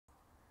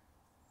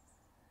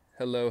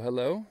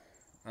Hello.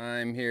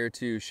 I'm here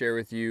to share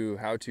with you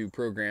how to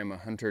program a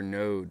Hunter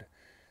node.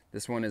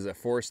 This one is a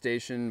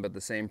 4-station, but the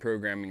same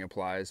programming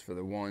applies for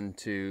the 1,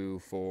 2,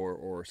 4,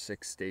 or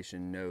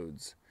 6-station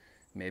nodes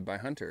made by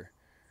Hunter.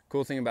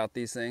 Cool thing about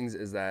these things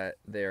is that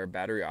they are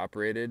battery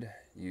operated.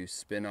 You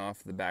spin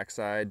off the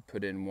backside,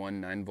 put in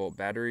one 9-volt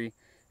battery,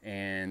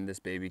 and this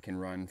baby can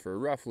run for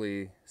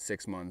roughly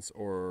 6 months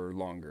or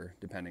longer,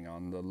 depending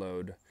on the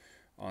load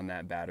on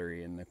that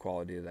battery and the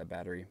quality of that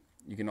battery.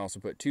 You can also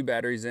put 2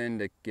 batteries in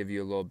to give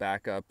you a little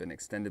backup and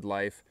extended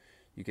life.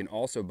 You can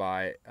also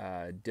buy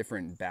a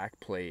different back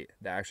plate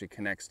that actually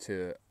connects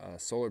to a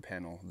solar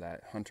panel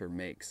that Hunter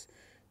makes.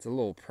 It's a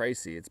little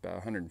pricey. It's about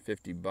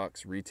 150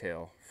 bucks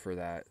retail for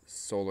that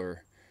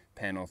solar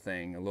panel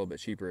thing, a little bit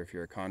cheaper if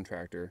you're a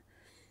contractor.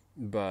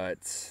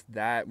 But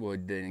that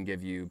would then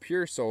give you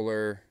pure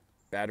solar,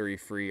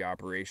 battery-free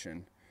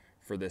operation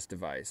for this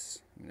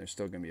device. And there's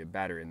still going to be a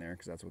battery in there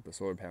because that's what the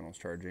solar panel is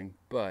charging,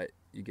 but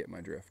you get my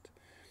drift.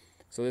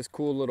 So this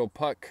cool little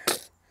puck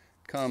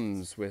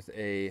comes with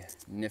a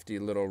nifty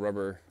little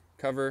rubber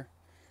cover,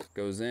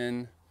 goes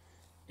in.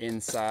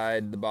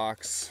 Inside the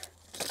box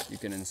you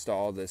can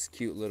install this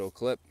cute little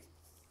clip,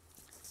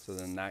 so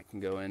then that can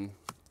go in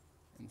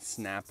and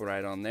snap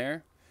right on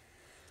there.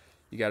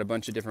 You got a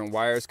bunch of different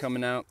wires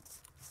coming out.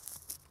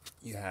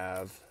 You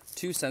have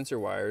 2 sensor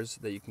wires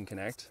that you can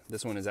connect.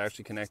 This one is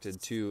actually connected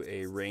to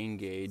a rain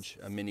gauge,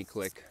 a mini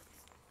click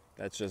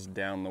that's just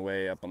down the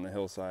way up on the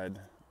hillside,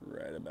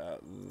 right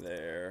about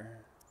there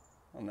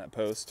on that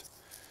post.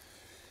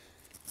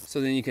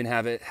 So then you can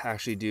have it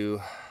actually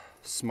do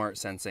smart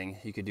sensing.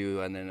 You could do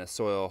and then a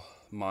soil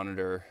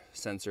monitor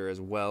sensor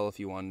as well if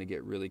you wanted to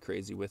get really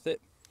crazy with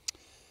it.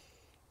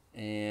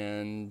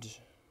 And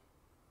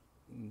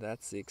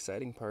that's the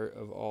exciting part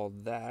of all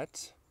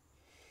that.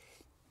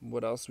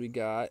 What else we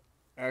got?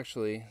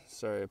 Actually,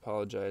 sorry, I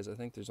apologize. I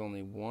think there's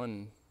only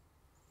one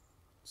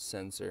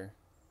sensor.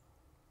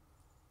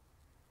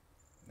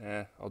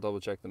 I'll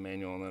double check the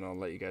manual and then I'll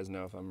let you guys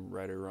know if I'm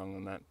right or wrong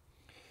on that.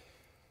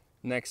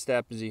 Next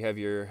step is you have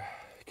your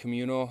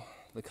communal,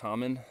 the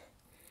common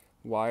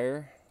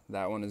wire.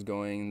 That one is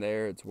going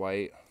there. It's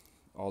white.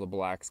 All the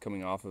black's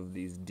coming off of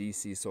these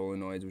DC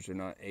solenoids, which are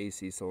not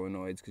AC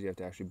solenoids, because you have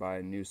to actually buy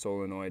a new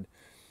solenoid.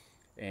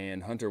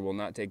 And Hunter will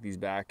not take these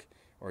back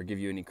or give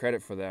you any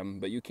credit for them,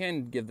 but you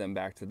can give them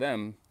back to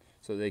them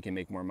so they can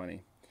make more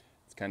money.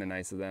 It's kind of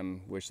nice of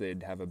them. Wish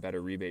they'd have a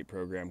better rebate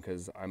program,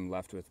 because I'm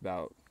left with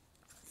about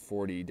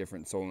 40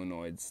 different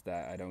solenoids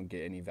that I don't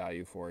get any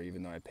value for,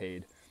 even though I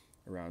paid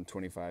around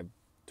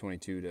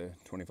 22 to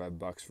 25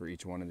 bucks for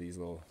each one of these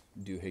little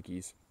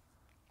doohickeys.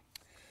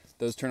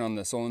 Those turn on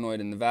the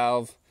solenoid and the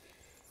valve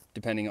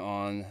depending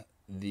on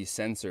the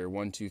sensor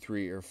 1, 2,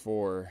 3, or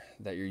 4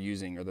 that you're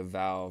using, or the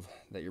valve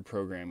that you're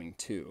programming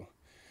to.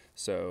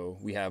 So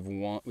we have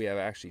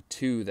actually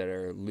 2 that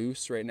are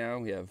loose right now.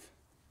 We have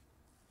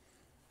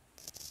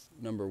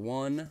number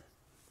 1,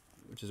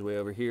 which is way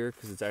over here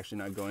because it's actually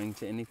not going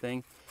to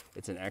anything.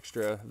 It's an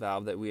extra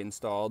valve that we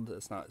installed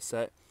that's not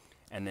set.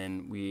 And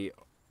then we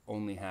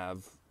only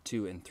have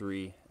 2 and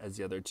 3 as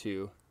the other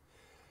two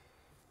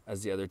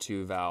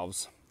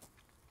valves.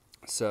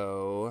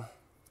 So,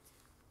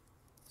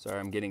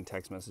 sorry, I'm getting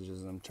text messages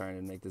and I'm trying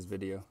to make this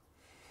video.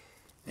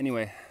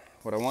 Anyway,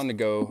 what I wanted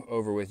to go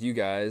over with you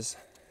guys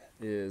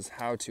is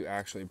how to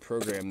actually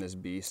program this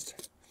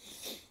beast.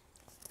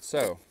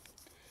 So,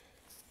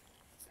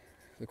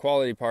 the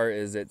quality part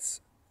is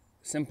it's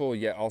simple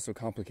yet also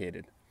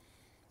complicated.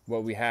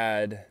 What we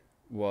had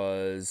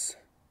was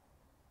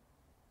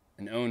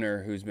an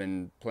owner who's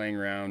been playing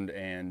around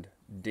and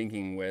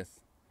dinking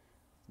with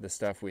the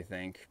stuff, we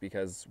think,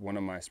 because one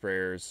of my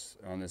sprayers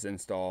on this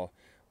install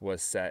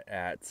was set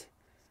at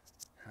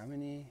how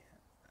many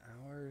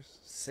hours?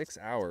 6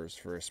 hours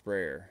for a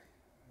sprayer.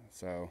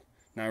 So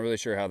not really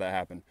sure how that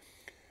happened.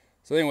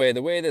 So anyway,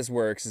 the way this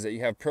works is that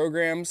you have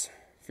programs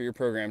for your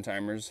program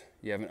timers.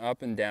 You have an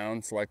up and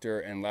down selector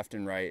and left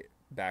and right,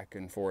 back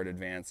and forward,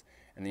 advance,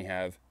 and then you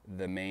have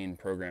the main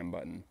program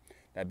button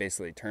that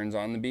basically turns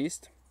on the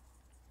beast.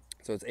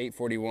 So it's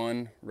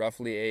 8:41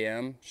 roughly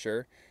a.m.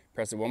 Sure.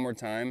 Press it one more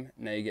time.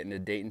 Now you get into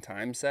date and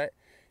time set.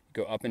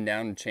 You go up and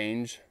down and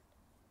change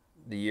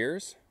the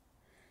years.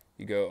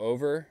 You go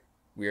over.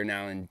 We are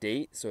now in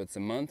date, so it's a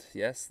month.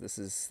 Yes, this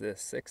is the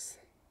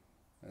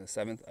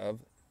 7th of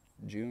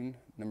June,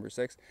 number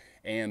 6.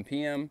 AM,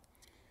 PM.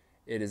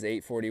 It is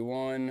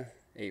 8:41,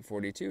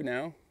 8:42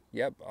 now.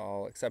 Yep,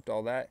 I'll accept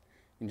all that.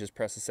 You can just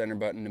press the center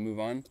button to move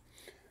on.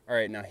 All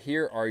right, now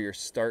here are your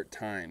start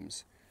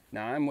times.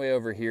 Now I'm way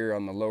over here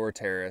on the lower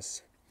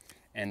terrace,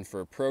 and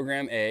for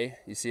program A,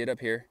 you see it up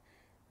here,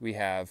 we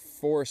have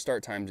 4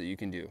 start times that you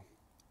can do.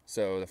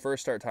 So the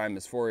first start time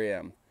is 4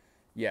 a.m.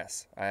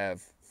 Yes, I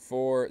have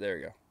 4, there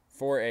we go,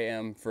 4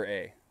 a.m. for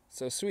A.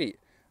 So sweet.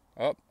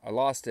 Oh, I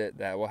lost it.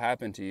 That will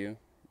happen to you.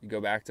 You go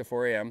back to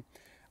 4 a.m.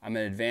 I'm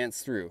going to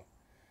advance through.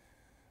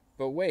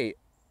 But wait,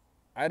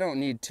 I don't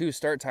need 2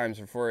 start times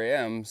for 4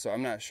 a.m., so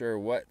I'm not sure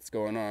what's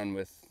going on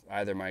with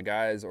either my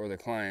guys or the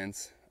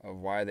clients of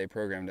why they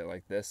programmed it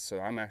like this. So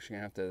I'm actually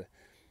going to have to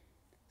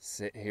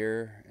sit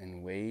here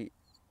and wait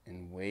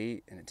and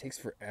wait, and it takes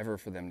forever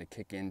for them to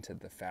kick into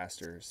the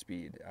faster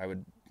speed. I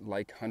would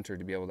like Hunter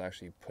to be able to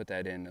actually put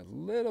that in a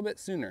little bit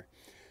sooner.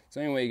 So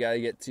anyway, you got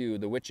to get to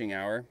the witching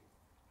hour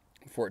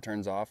before it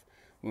turns off.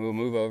 We'll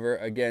move over.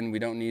 Again, we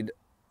don't need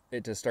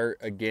it to start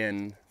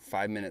again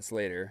 5 minutes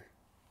later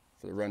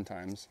for the run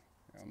times.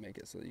 I'll make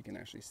it so that you can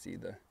actually see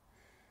the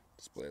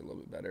display a little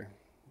bit better.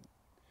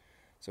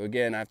 So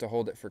again, I have to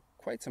hold it for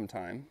quite some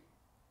time.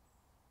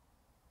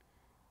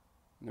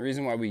 And the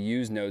reason why we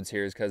use nodes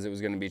here is because it was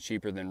going to be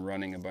cheaper than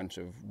running a bunch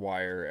of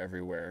wire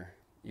everywhere,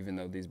 even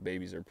though these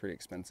babies are pretty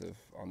expensive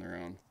on their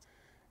own.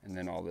 And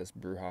then all this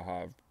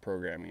brouhaha of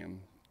programming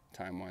them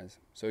time-wise.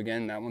 So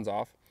again, that one's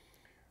off.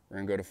 We're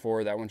going to go to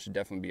 4. That one should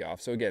definitely be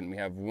off. So again, we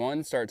have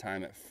one start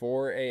time at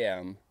 4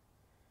 a.m.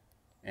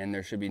 and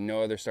there should be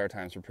no other start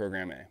times for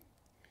program A.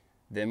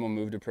 Then we'll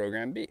move to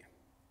program B.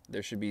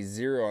 There should be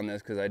 0 on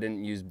this because I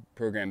didn't use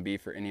program B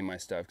for any of my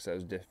stuff because I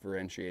was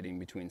differentiating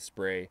between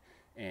spray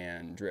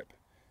and drip.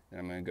 Then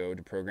I'm going to go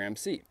to program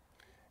C.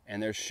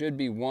 And there should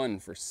be 1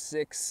 for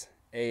 6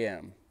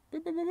 a.m.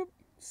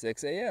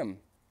 6 a.m.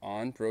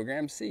 on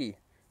program C.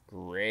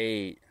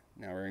 Great.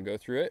 Now we're going to go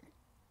through it.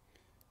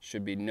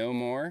 Should be no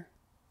more.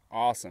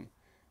 Awesome.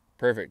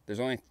 Perfect. There's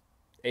only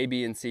A,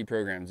 B, and C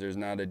programs. There's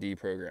not a D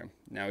program.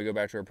 Now we go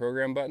back to our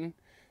program button.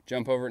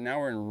 Jump over. Now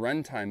we're in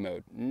runtime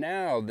mode.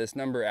 Now this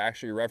number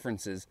actually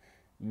references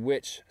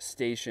which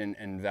station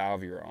and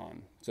valve you're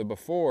on. So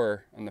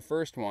before, on the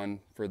first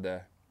one for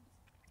the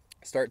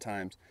start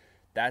times,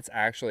 that's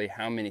actually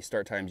how many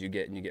start times you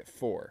get, and you get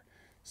 4.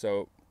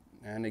 So,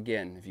 and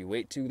again, if you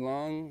wait too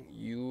long,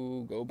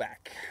 you go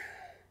back.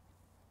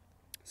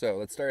 So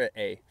let's start at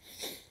A.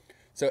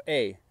 So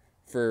A,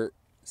 for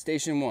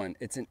station 1,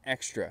 it's an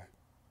extra.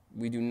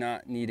 We do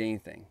not need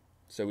anything.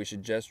 So we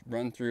should just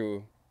run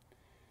through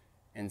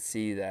and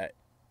see that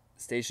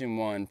station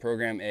 1,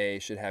 program A,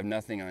 should have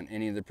nothing on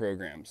any of the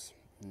programs.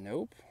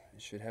 Nope,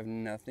 it should have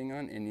nothing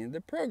on any of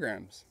the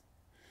programs.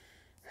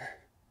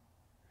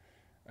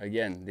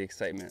 Again, the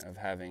excitement of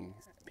having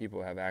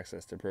people have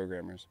access to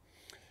programmers.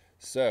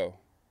 So,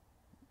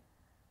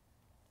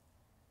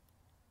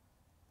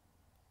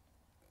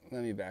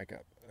 let me back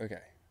up.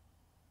 Okay.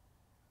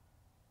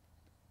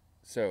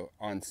 So,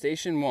 on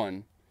station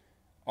 1,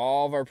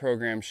 all of our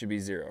programs should be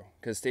 0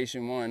 because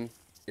station 1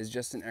 is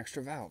just an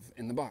extra valve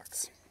in the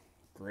box.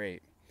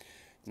 Great.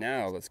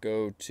 Now, let's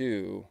go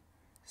to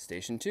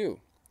station 2.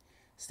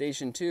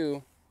 Station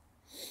 2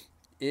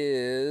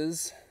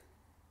 is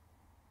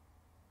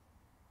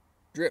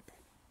drip.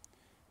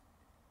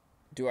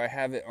 Do I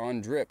have it on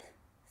drip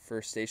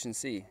for station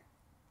C?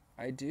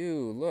 I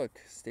do. Look,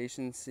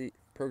 station C,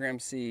 program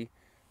C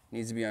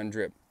needs to be on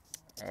drip.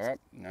 All right,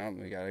 now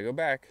we gotta go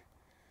back.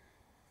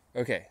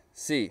 Okay,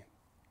 C,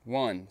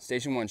 1,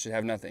 station 1 should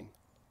have nothing.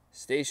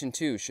 Station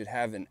 2 should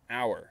have an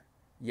hour.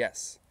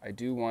 Yes, I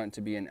do want it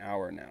to be an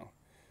hour now.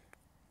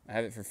 I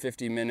have it for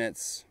 50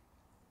 minutes.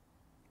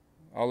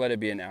 I'll let it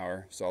be an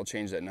hour, so I'll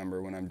change that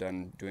number when I'm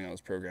done doing all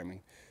this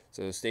programming.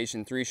 So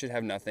station 3 should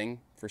have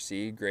nothing for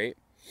C, great.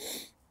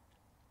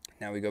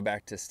 Now we go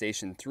back to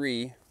station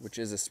 3, which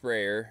is a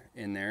sprayer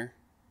in there.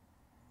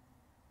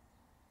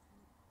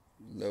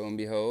 Lo and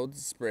behold,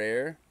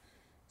 sprayer,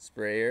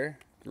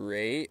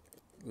 great.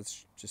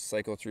 Let's just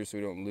cycle through so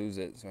we don't lose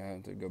it, so I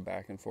have to go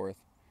back and forth.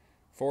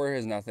 4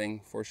 has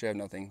nothing, 4 should have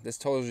nothing. This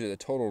tells you the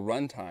total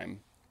runtime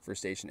for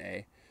station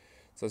A.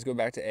 So let's go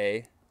back to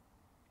A.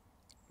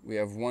 We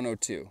have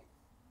 102.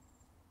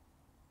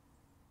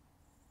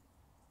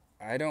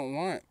 I don't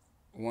want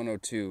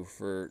 102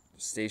 for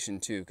station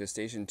 2 because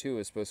station 2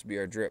 is supposed to be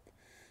our drip.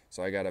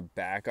 So I gotta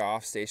back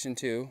off station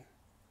 2,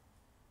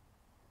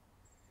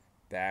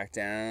 back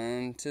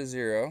down to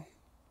 0.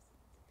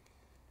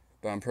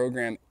 But on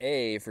program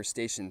A for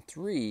station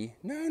 3,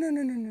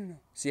 no.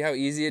 See how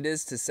easy it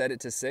is to set it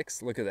to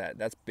 6? Look at that.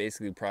 That's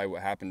basically probably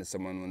what happened to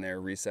someone when they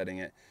were resetting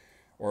it,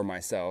 or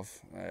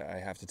myself. I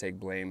have to take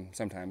blame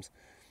sometimes.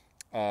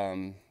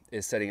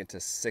 Is setting it to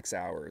 6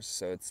 hours.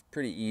 So it's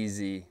pretty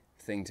easy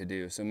thing to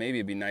do. So maybe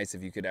it'd be nice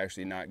if you could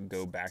actually not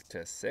go back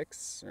to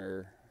 6,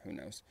 or who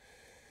knows.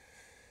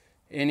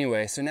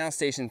 Anyway, so now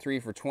station 3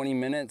 for 20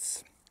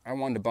 minutes. I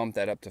wanted to bump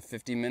that up to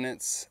 50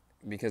 minutes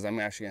because I'm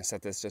actually going to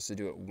set this just to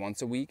do it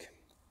once a week.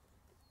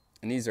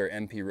 And these are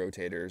MP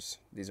rotators.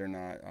 These are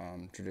not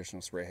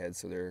traditional spray heads,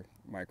 so they're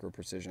micro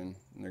precision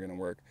and they're going to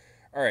work.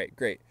 All right,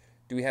 great.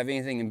 Do we have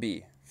anything in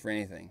B for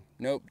anything?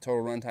 Nope,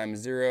 total runtime is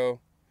 0.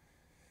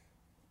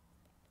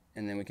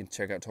 And then we can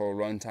check out total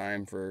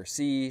runtime for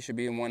C, should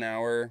be in 1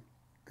 hour.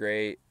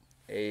 Great.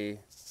 A,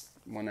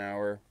 1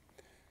 hour.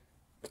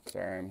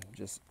 Sorry, I'm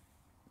just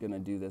gonna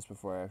do this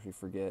before I actually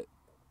forget.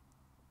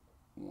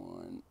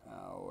 1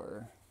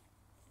 hour.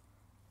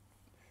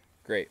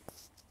 Great.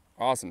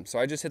 Awesome. So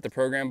I just hit the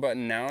program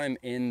button. Now I'm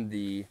in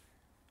the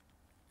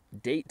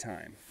date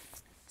time.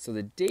 So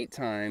the date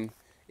time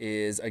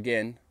is,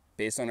 again,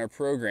 based on our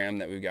program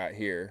that we've got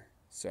here.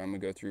 So I'm gonna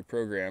go through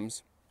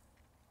programs.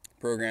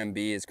 Program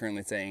B is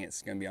currently saying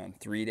it's going to be on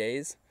 3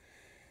 days.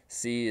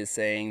 C is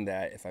saying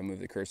that, if I move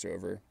the cursor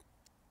over,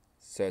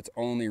 So it's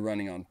only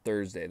running on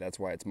Thursday. That's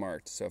why it's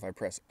marked. So if I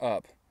press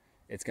up,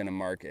 it's going to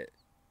mark it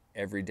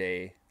every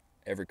day,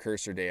 every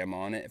cursor day I'm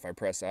on it. If I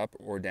press up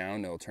or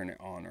down, it'll turn it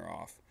on or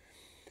off.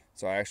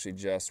 So I actually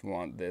just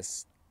want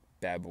this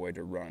bad boy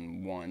to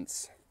run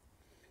once,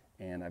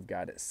 and I've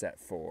got it set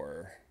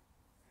for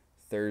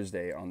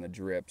Thursday on the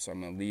drip. So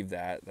I'm going to leave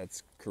that.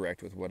 That's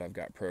correct with what I've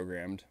got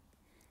programmed.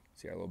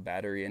 See our little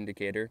battery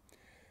indicator.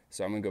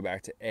 So I'm going to go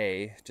back to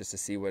A just to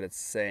see what it's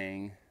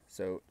saying.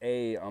 So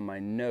A on my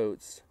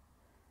notes,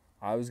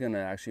 I was going to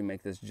actually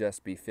make this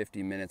just be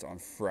 50 minutes on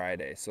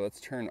Friday. So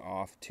let's turn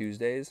off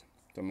Tuesdays.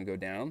 So I'm going to go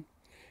down.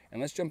 And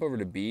let's jump over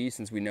to B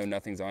since we know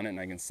nothing's on it, and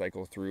I can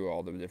cycle through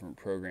all the different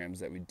programs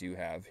that we do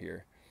have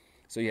here.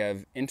 So you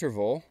have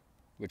interval,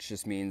 which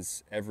just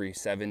means every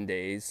 7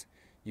 days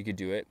you could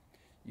do it.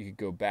 You could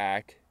go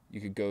back. You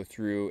could go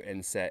through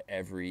and set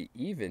every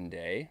even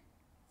day.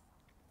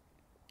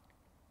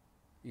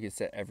 You could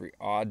set every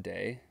odd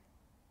day.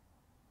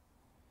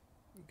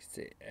 You could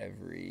say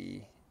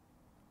every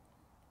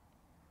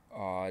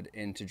odd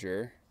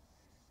integer.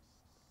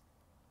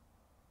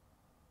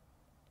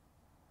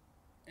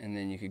 And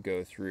then you could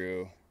go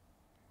through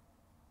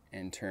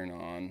and turn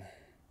on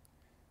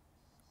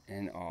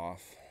and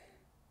off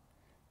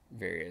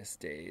various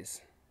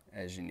days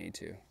as you need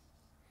to.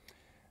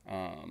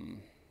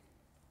 And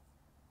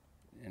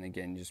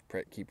again, just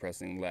keep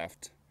pressing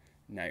left.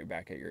 Now you're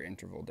back at your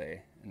interval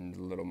day, and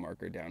the little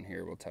marker down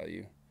here will tell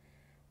you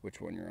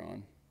which one you're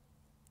on.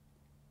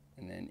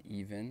 And then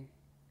even.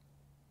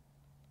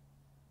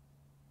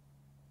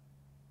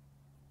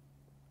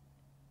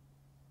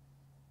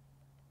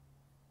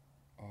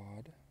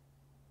 Odd.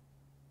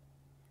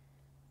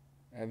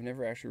 I've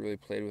never actually really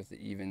played with the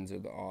evens or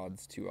the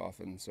odds too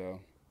often, so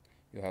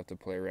you'll have to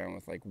play around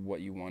with like what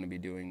you want to be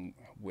doing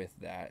with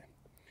that.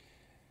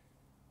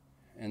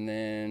 And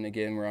then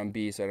again, we're on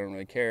B, so I don't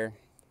really care.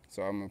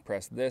 So I'm going to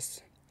press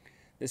this.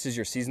 This is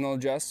your seasonal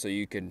adjust, so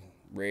you could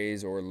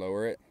raise or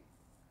lower it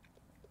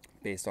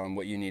based on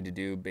what you need to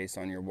do based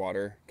on your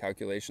water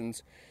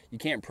calculations. You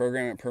can't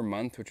program it per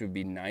month, which would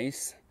be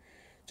nice,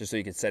 just so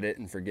you could set it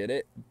and forget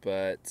it,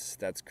 but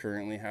that's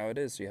currently how it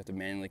is. So you have to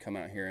manually come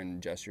out here and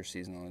adjust your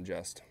seasonal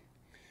adjust.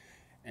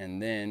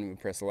 And then we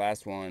press the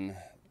last one.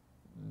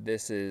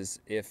 This is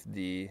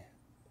the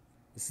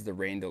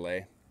rain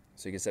delay.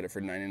 So you can set it for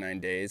 99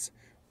 days,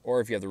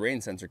 or if you have the rain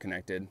sensor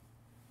connected,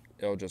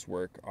 it'll just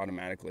work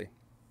automatically.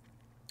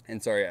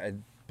 And sorry, I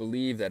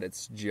believe that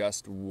it's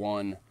just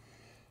one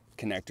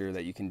connector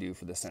that you can do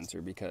for the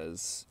sensor,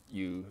 because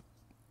you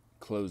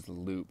close the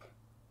loop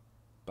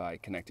by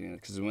connecting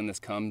it. Because when this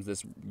comes,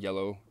 this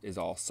yellow is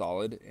all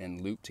solid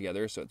and looped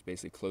together, so it's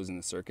basically closing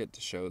the circuit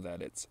to show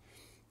that it's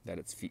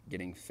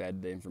getting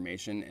fed the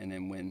information. And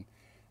then when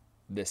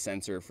this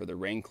sensor for the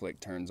rain click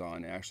turns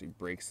on, it actually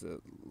breaks the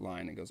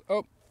line and goes,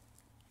 oh,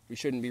 we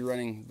shouldn't be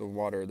running the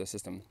water of the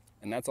system.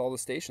 And that's all the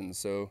stations.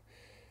 So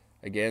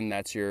again,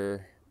 that's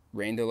your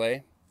rain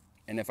delay.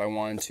 And if I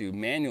wanted to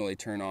manually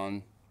turn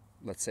on,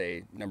 let's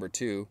say number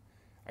 2,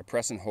 I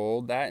press and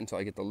hold that until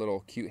I get the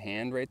little cute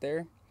hand right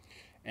there,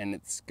 and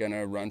it's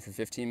gonna run for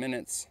 15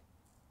 minutes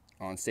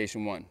on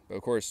station 1. But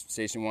of course,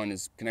 station 1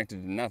 is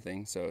connected to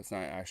nothing, so it's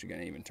not actually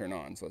gonna even turn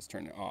on. So let's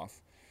turn it off.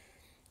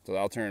 So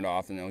I'll turn it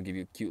off, and it'll give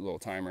you a cute little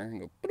timer and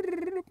go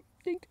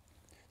dink.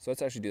 So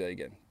let's actually do that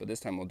again, but this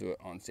time we'll do it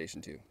on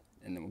station 2.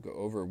 And then we'll go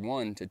over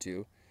 1 to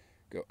 2,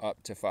 go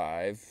up to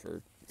 5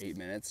 for 8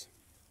 minutes,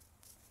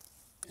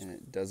 and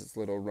it does its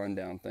little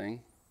rundown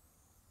thing.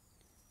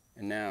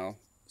 And now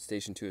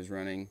station 2 is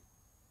running.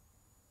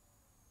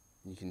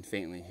 You can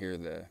faintly hear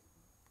the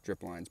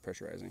drip lines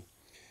pressurizing.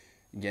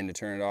 Again, to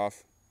turn it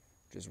off,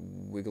 just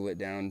wiggle it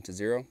down to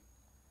 0.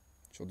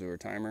 She'll do her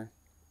timer,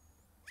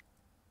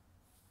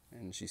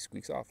 and she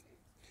squeaks off.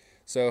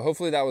 So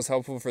hopefully that was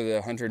helpful for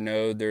the Hunter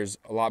node. There's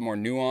a lot more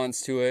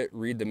nuance to it.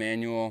 Read the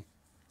manual.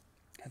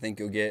 I think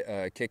you'll get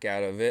a kick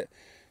out of it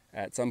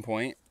at some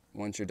point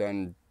once you're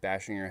done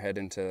bashing your head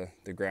into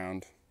the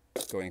ground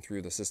going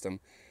through the system.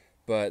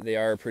 But they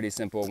are pretty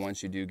simple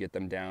once you do get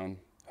them down.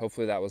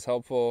 Hopefully that was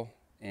helpful.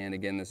 And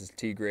again, this is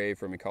T. Gray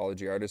from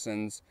Ecology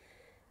Artisans,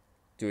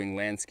 doing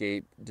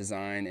landscape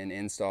design and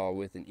install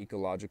with an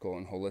ecological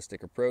and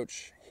holistic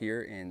approach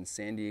here in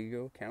San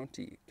Diego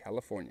County,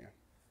 California.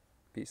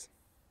 Peace.